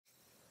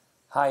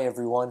Hi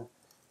everyone.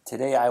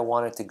 Today I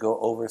wanted to go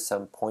over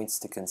some points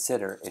to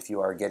consider if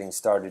you are getting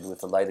started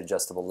with a light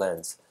adjustable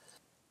lens.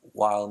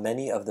 While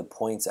many of the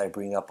points I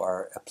bring up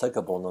are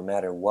applicable no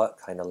matter what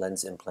kind of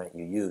lens implant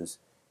you use,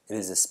 it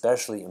is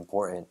especially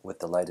important with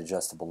the light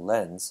adjustable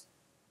lens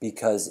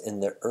because in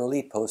the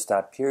early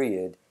post-op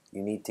period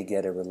you need to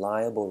get a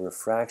reliable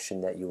refraction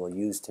that you will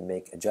use to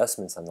make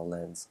adjustments on the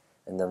lens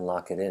and then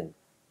lock it in.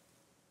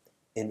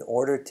 In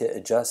order to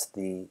adjust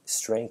the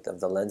strength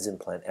of the lens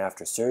implant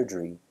after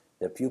surgery,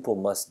 the pupil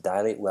must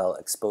dilate well,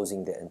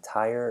 exposing the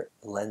entire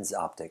lens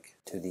optic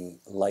to the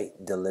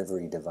light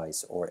delivery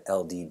device, or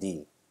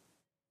LDD.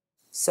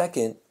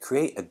 Second,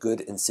 create a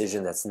good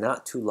incision that's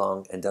not too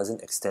long and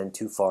doesn't extend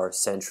too far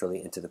centrally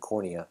into the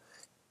cornea.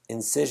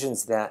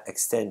 Incisions that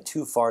extend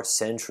too far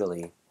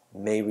centrally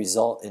may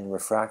result in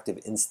refractive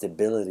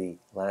instability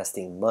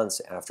lasting months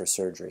after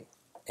surgery.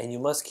 And you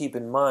must keep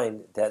in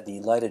mind that the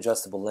light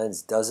adjustable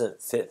lens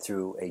doesn't fit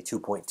through a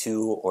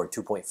 2.2 or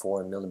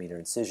 2.4 millimeter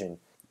incision.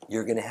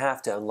 You're going to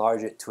have to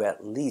enlarge it to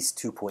at least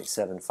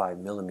 2.75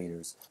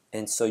 millimeters.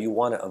 And so you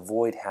want to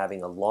avoid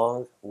having a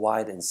long,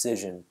 wide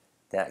incision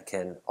that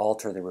can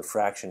alter the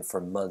refraction for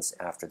months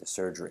after the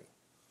surgery.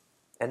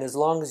 And as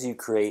long as you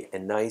create a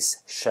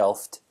nice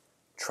shelved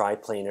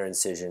triplanar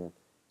incision,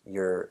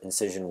 your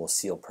incision will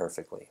seal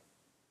perfectly.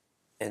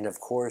 And of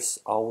course,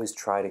 always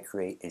try to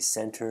create a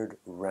centered,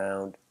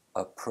 round,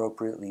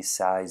 appropriately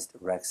sized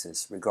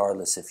rhexis,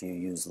 regardless if you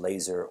use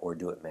laser or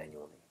do it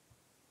manually.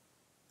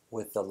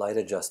 With the light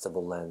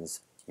adjustable lens,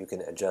 you can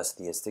adjust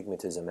the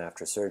astigmatism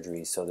after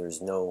surgery, so there's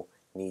no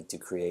need to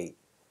create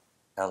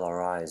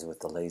LRIs with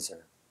the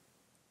laser.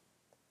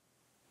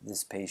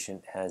 This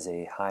patient has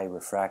a high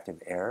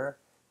refractive error.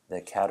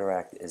 The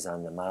cataract is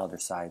on the milder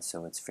side,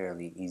 so it's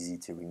fairly easy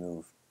to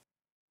remove.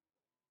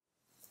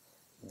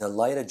 The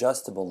light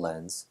adjustable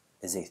lens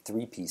is a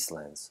three-piece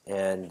lens,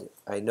 and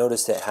I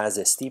noticed it has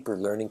a steeper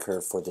learning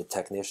curve for the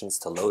technicians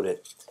to load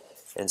it.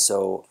 And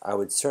so I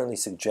would certainly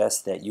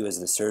suggest that you as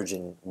the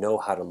surgeon know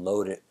how to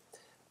load it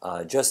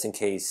just in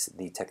case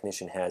the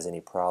technician has any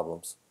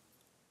problems.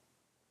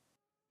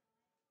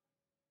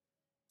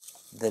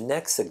 The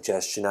next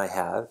suggestion I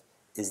have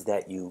is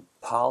that you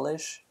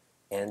polish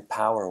and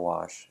power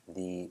wash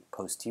the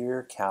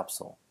posterior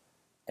capsule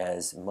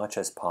as much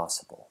as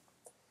possible.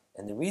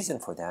 And the reason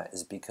for that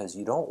is because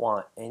you don't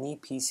want any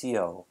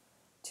PCO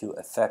to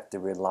affect the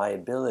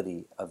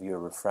reliability of your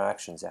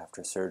refractions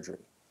after surgery.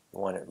 You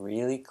want it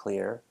really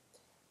clear.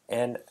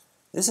 And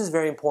this is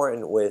very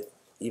important with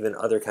even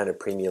other kind of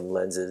premium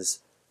lenses,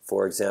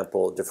 for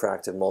example,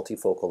 diffractive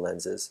multifocal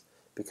lenses,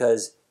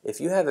 because if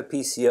you have a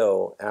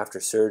PCO after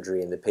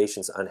surgery and the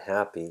patient's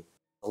unhappy,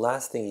 the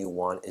last thing you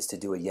want is to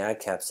do a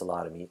YAG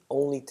capsulotomy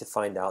only to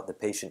find out the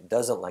patient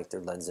doesn't like their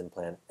lens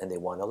implant and they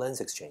want a lens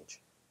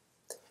exchange.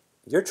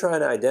 You're trying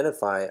to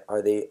identify,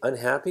 are they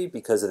unhappy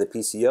because of the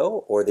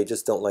PCO or they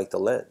just don't like the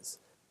lens?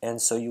 And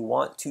so you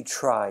want to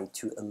try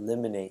to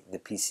eliminate the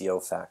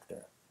PCO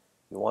factor.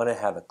 You want to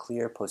have a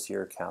clear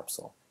posterior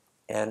capsule.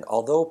 And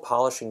although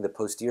polishing the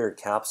posterior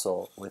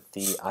capsule with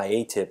the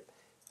IA tip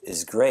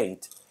is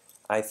great,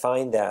 I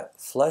find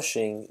that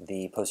flushing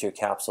the posterior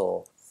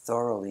capsule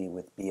thoroughly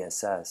with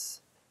BSS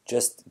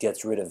just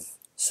gets rid of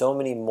so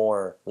many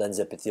more lens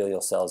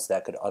epithelial cells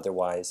that could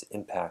otherwise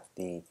impact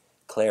the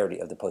clarity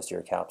of the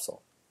posterior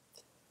capsule.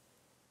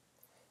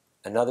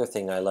 Another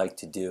thing I like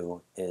to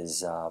do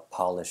is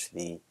polish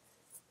the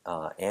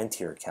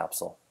anterior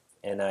capsule,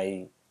 and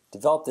I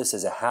developed this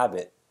as a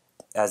habit,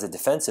 as a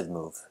defensive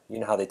move. You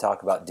know how they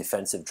talk about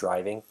defensive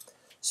driving?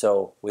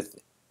 So with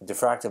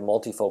diffractive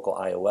multifocal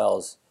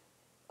IOLs,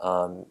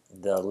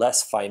 the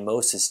less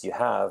phimosis you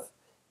have,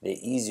 the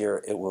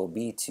easier it will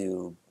be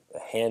to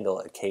handle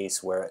a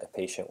case where a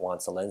patient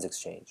wants a lens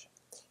exchange.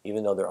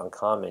 Even though they're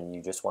uncommon,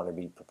 you just want to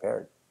be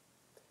prepared.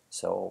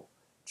 So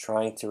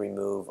trying to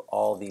remove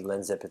all the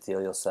lens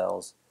epithelial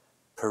cells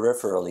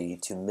peripherally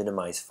to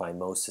minimize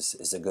phimosis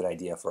is a good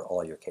idea for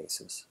all your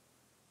cases.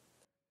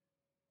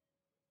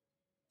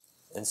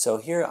 And so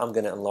here I'm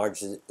going to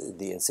enlarge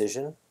the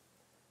incision,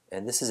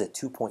 and this is a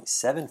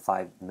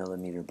 2.75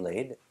 millimeter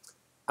blade.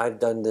 I've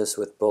done this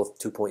with both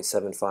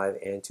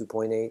 2.75 and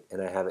 2.8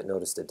 and I haven't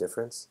noticed a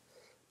difference.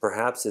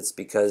 Perhaps it's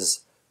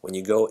because when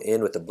you go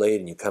in with the blade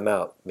and you come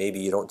out, maybe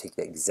you don't take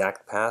the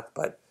exact path,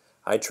 but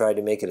I try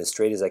to make it as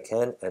straight as I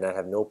can, and I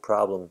have no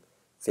problem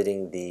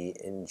fitting the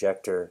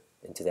injector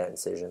into that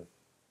incision.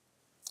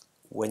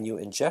 When you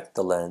inject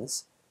the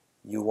lens,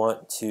 you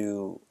want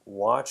to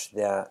watch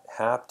that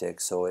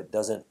haptic so it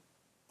doesn't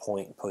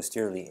point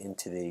posteriorly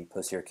into the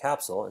posterior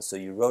capsule, and so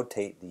you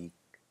rotate the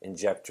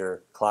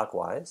injector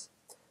clockwise.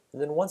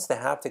 And then once the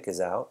haptic is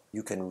out,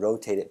 you can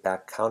rotate it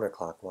back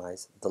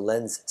counterclockwise. The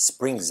lens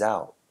springs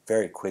out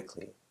very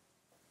quickly,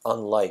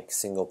 unlike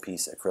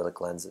single-piece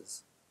acrylic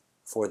lenses.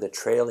 For the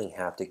trailing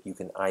haptic, you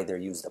can either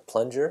use the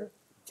plunger,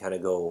 kind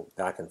of go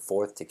back and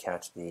forth to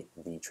catch the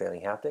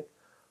trailing haptic,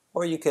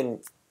 or you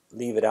can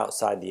leave it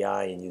outside the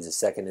eye and use a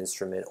second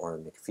instrument or a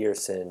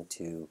McPherson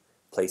to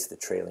place the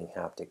trailing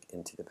haptic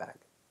into the bag.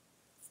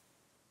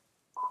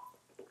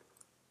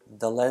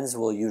 The lens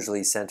will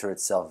usually center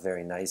itself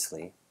very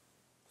nicely.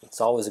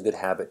 It's always a good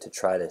habit to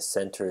try to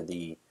center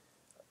the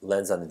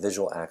lens on the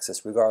visual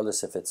axis,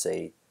 regardless if it's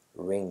a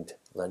ringed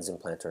lens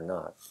implant or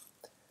not.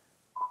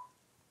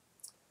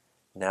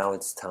 Now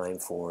it's time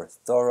for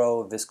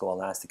thorough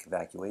viscoelastic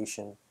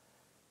evacuation.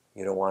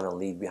 You don't want to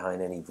leave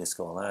behind any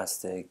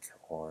viscoelastic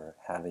or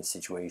have a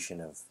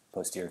situation of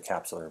posterior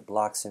capsular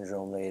block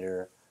syndrome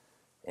later,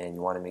 and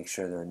you want to make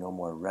sure there are no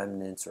more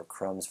remnants or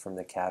crumbs from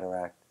the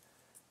cataract.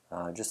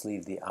 Just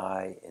leave the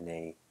eye in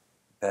a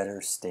better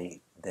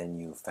state than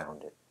you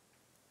found it.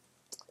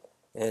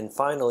 And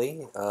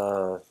finally,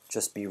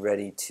 just be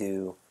ready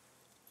to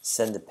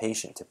send the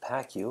patient to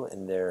PACU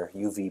in their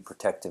UV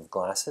protective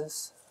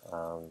glasses.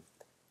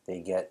 They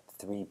get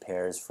 3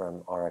 pairs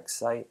from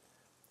RxSight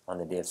on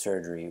the day of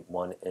surgery.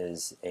 One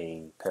is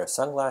a pair of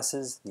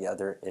sunglasses, the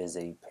other is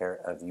a pair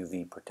of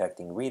UV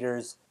protecting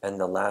readers, and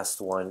the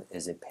last one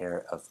is a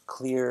pair of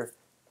clear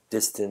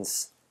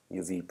distance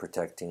UV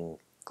protecting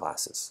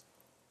glasses.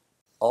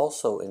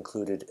 Also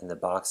included in the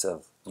box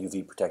of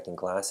UV protecting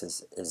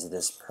glasses is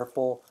this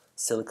purple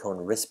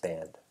silicone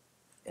wristband,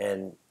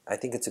 and I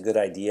think it's a good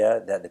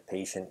idea that the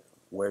patient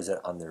wears it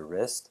on their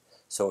wrist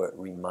so it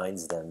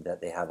reminds them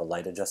that they have a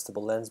light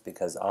adjustable lens,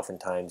 because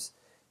oftentimes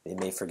they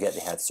may forget they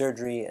had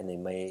surgery and they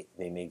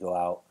may go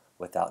out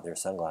without their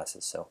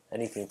sunglasses. So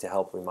anything to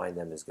help remind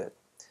them is good.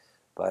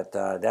 But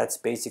that's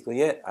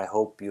basically it. I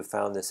hope you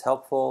found this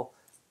helpful.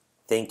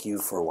 Thank you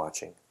for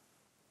watching.